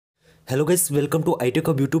Hello guys, welcome to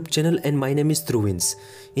iTechHub YouTube channel and my name is Thruvins.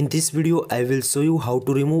 In this video, I will show you how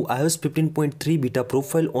to remove iOS 15.3 beta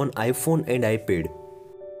profile on iPhone and iPad.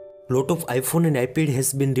 Lot of iPhone and iPad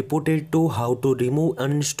has been reported to how to remove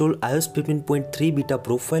uninstall iOS 15.3 beta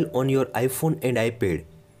profile on your iPhone and iPad.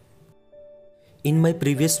 In my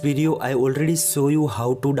previous video, I already show you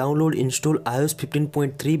how to download install iOS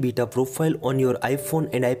 15.3 beta profile on your iPhone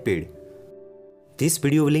and iPad. This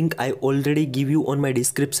video link I already give you on my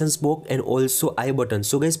descriptions box and also I button.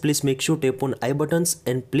 So guys, please make sure tap on I buttons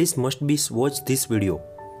and please must be watch this video.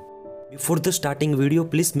 Before the starting video,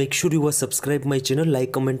 please make sure you are subscribe my channel,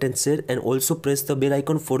 like, comment and share, and also press the bell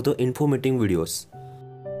icon for the informative videos.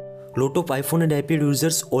 Lot of iPhone and iPad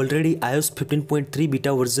users already iOS 15.3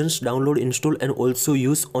 beta versions download, install and also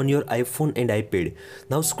use on your iPhone and iPad.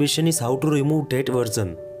 Now question is how to remove that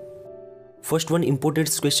version. First one important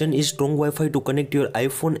question is strong Wi-Fi to connect your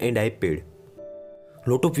iPhone and iPad.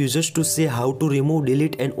 Lot of users to say how to remove,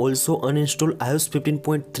 delete and also uninstall iOS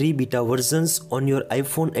 15.3 beta versions on your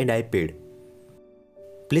iPhone and iPad.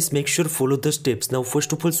 Please make sure follow the steps. Now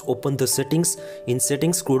first of all open the settings. In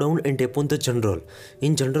settings scroll down and tap on the general.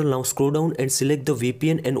 In general now scroll down and select the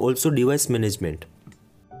VPN and also device management.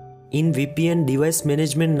 In VPN device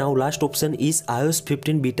management now last option is iOS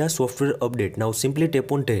 15 beta software update. Now simply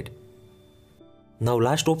tap on that. Now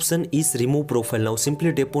last option is remove profile. Now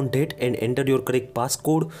simply tap on that and enter your correct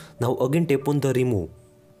passcode. Now again tap on the remove.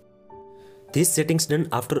 This settings done.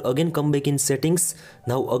 After again come back in settings.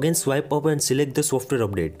 Now again swipe up and select the software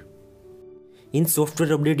update. In software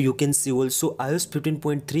update you can see also iOS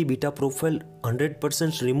 15.3 beta profile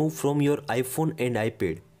 100% remove from your iPhone and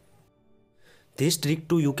iPad. This trick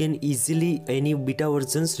too you can easily any beta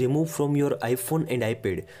versions remove from your iPhone and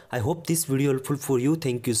iPad. I hope this video helpful for you.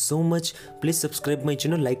 Thank you so much. Please subscribe my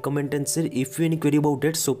channel, like, comment and share. If you any query about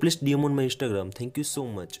that, so please DM on my Instagram. Thank you so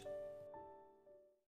much.